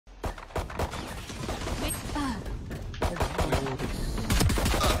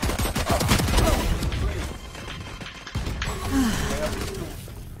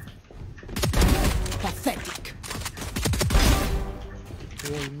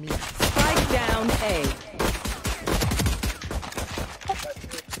Spike down A.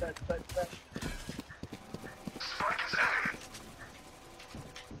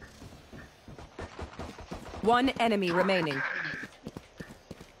 One enemy remaining.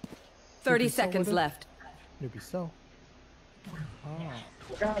 30 seconds left.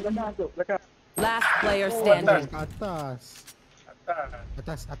 Last player standing. Atas.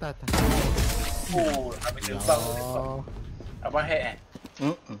 Oh, ambil tembak. Abang hack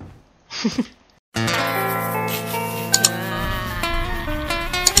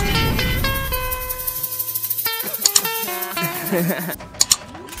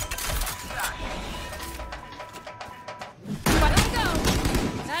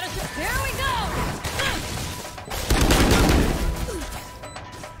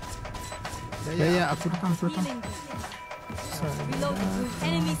Ya, aku datang.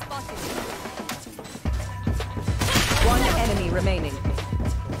 Enemy spotted. One enemy remaining.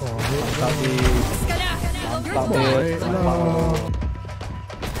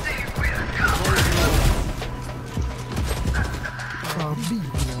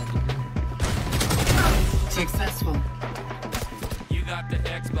 Successful. You got the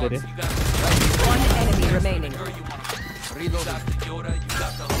Xbox, you got One enemy remaining. you got the Yoda, you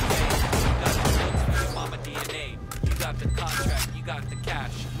got the Hussein, you got the looks for your mama DNA, you got the contract, you got the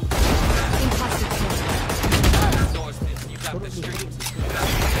cash, endorsements, you got the streets,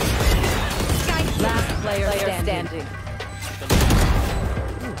 Last player standing.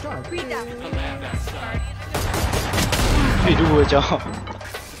 Dua je.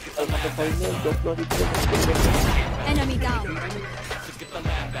 Enemy down. get the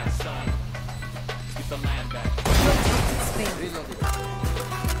land back, son. Get the land back.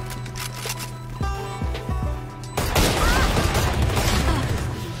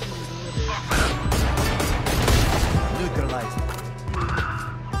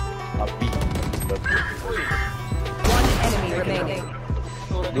 One enemy remaining.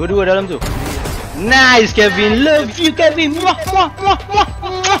 Dua-dua dalam tu. Nice Kevin, love you Kevin. Muah.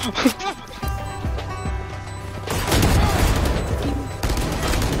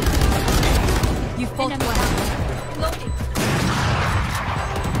 You fought well. Loading.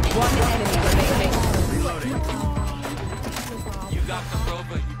 One enemy remaining. You got the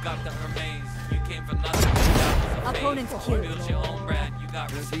Rover, you got the Hermes, you came for nothing. You got the Opponent fame. killed. Build your own brand, you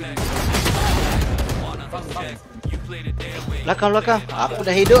got respect. Wanna check, you played it their way. Belakang. Aku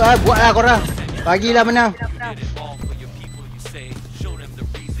dah hidup ah, buatlah korang. Bagilah menang. Did it all for your people, you say. Show them the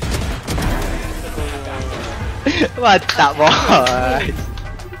reason. Mantap boy.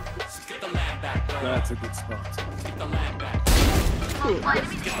 Get the land back, girl. That's a good spot. Get the land back. Get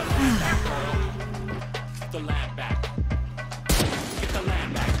the land back, girl. Get the land back. Get the land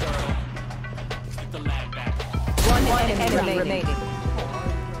back, girl. Get the land back. One enemy remaining.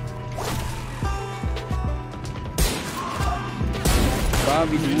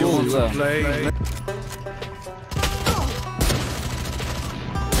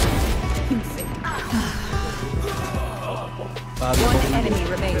 One enemy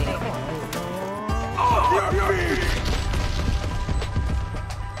remaining.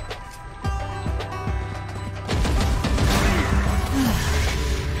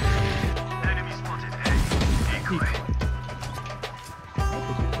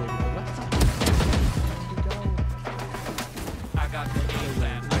 I got the game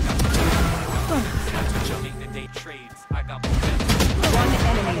plan. I got the make the day trades. I got momentum. One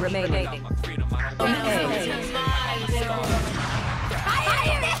enemy I remaining. got my freedom. I don't On care.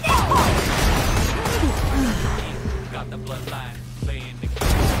 Got the bloodline playing the game.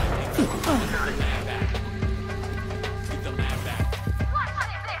 Get the land back. Get the land back.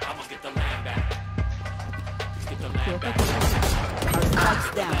 I'ma get the land back. Get the land back. Spikes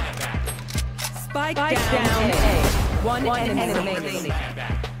down. Spike down A. One enemy remaining.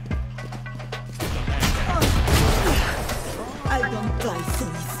 I don't die so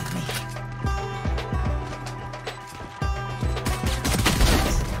easily.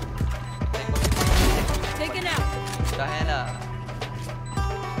 Taken out.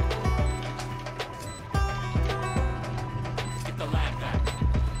 Get the land back.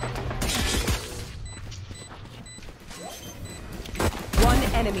 One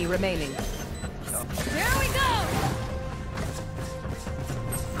enemy remaining. Here we go.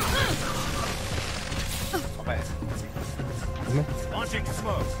 Launching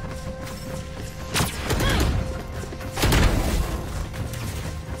smoke.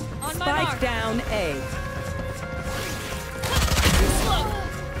 On my Spike mark. down A.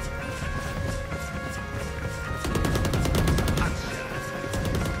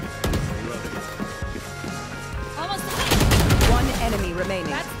 Almost. One enemy remaining.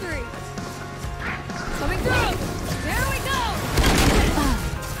 That's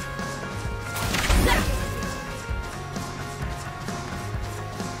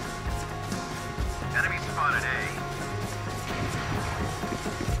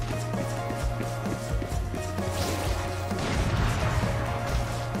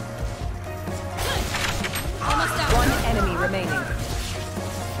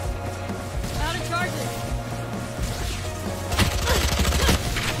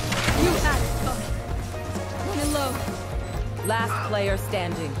Last player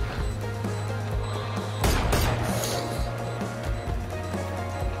standing.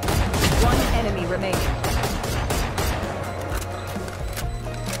 One enemy remaining.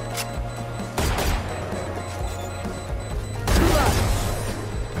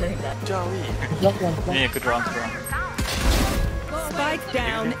 Ni good round. Spike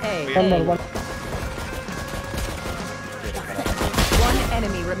down A. One. One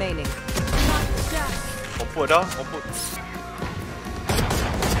enemy remaining. ผมปวดเนาะผมปวด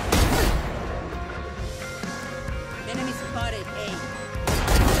Enemy spotted A.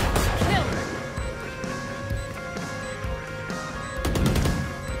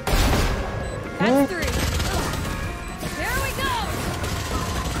 That's 3. There we go.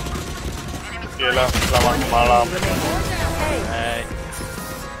 เดี๋ยวละระวังมาลาม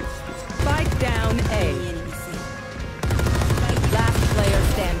Spike down A. Last player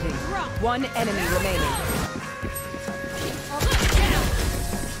standing. One enemy remaining.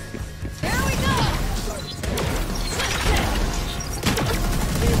 There we go.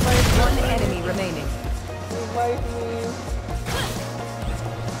 One enemy remaining.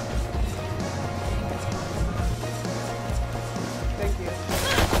 Thank you.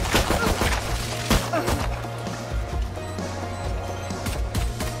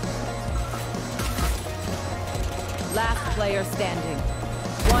 Last player standing.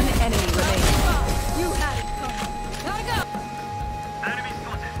 One enemy remaining. You had it coming. Gotta go.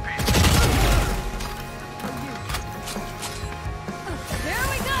 There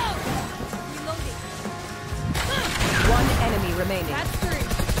we go. Reloading. One enemy remaining. That's 3.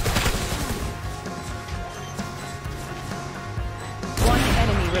 One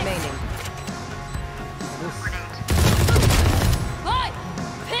enemy remaining. Hi.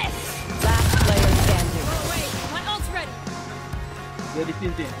 Piss. Last player standing. Oh wait, my ult's ready. Dia di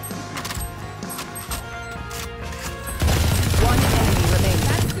pintu. One enemy remaining.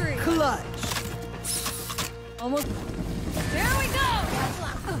 That's 3. Clutch. Almost. There we go.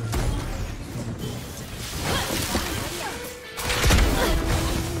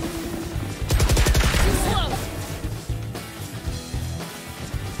 Too slow.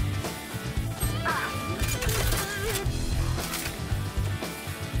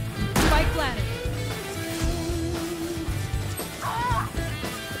 Spike planted.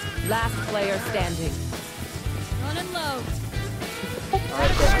 Last player standing. Running low.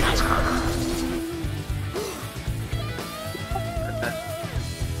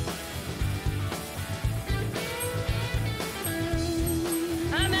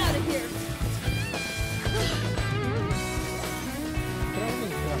 I'm out of here.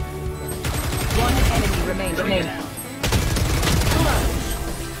 One enemy remaining.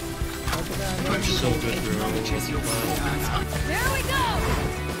 There we go.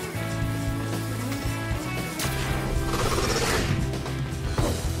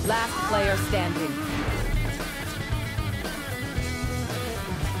 Last player standing.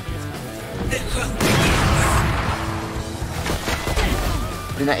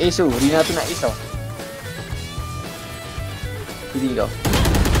 Dia nak ace tu, Rina tu nak ace tau. Kiri kau.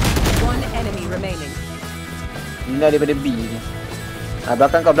 One enemy remaining. Rina daripada B ni. Ah,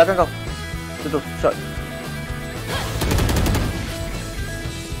 belakang kau. Tu, shot.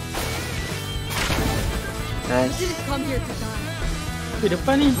 Nice. Didn't come here to die.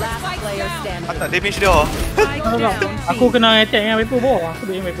 Depan ni. Last player standing. tak damage dia. Spike down B. Aku kena attack dengan wiper bawah. Aku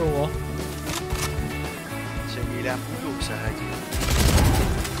duduk dengan wiper bawah. 90 sahaja.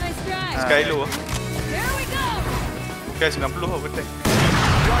 Nice try. Sekali lu. There we go. Okay, 90 lah betul.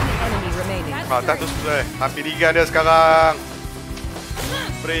 One enemy remaining. Atas tu sebelah. Tapi tiga dia sekarang.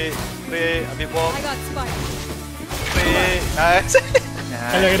 Spray, ambil bom. I got spike. Spray. Nice.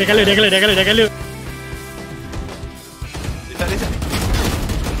 Dia kalau. Dia.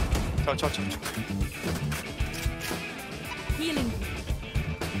 Ciao. Healing.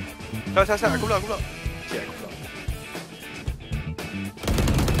 Ciao. Aku pula. Cik, aku pula.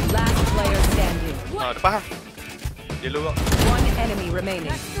 Last player standing. Depan. Dia lu kok. One enemy remaining.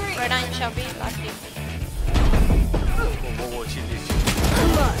 That's 3. We're not in Shelby, last game. Oh, chili.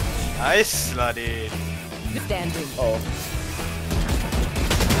 Nice lah dia. Standing. Oh.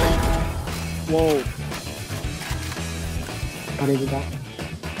 Wow. Ada juga.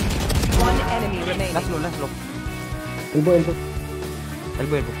 One enemy remaining. Last low. Elbow.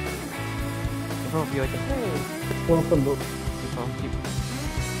 Elbow. In front of you aja. Open bro. Keep.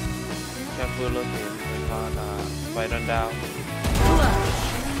 Careful low team. Spider down.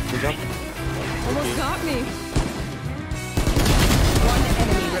 Good job. Almost got me. One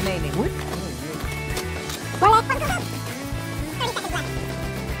enemy remaining.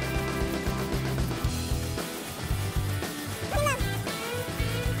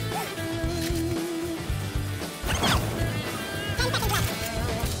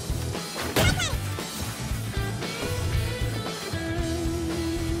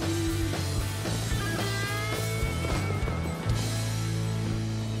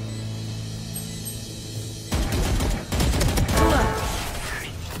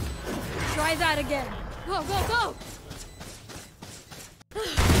 Try that again. Go, go, go!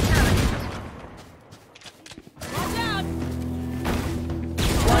 Watch out!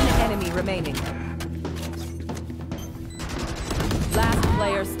 One enemy remaining. Last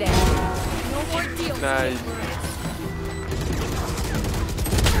player standing. No more deals. Nice.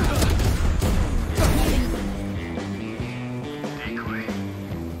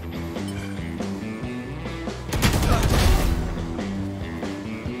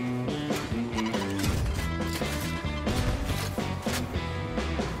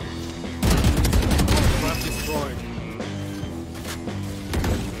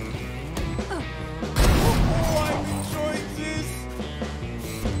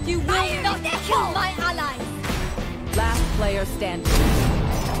 You will not kill my allies. Last player standing.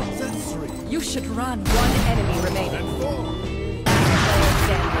 You should run. One enemy remaining. Last player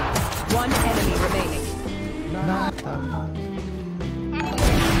standing. One enemy remaining.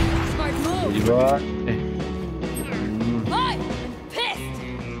 Smart move. Jiwa. Hi! Pissed!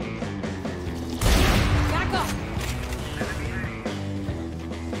 Back up.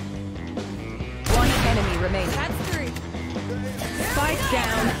 One enemy remaining. That's 3. Spike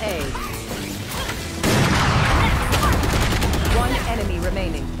down A. One enemy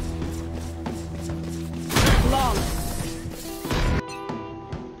remaining. Long.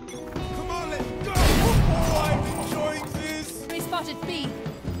 We spotted B.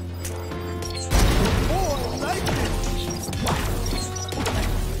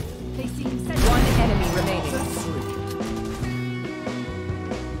 Facing center. One enemy remaining.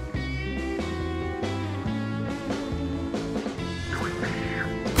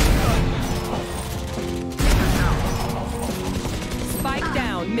 Spike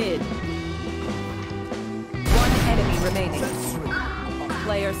down mid. One enemy remaining.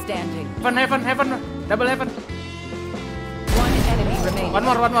 Player standing. Heaven. Double heaven. One enemy remaining. One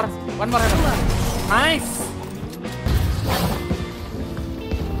more heaven. Nice.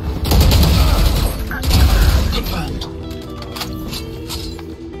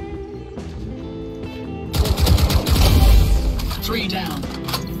 Three down.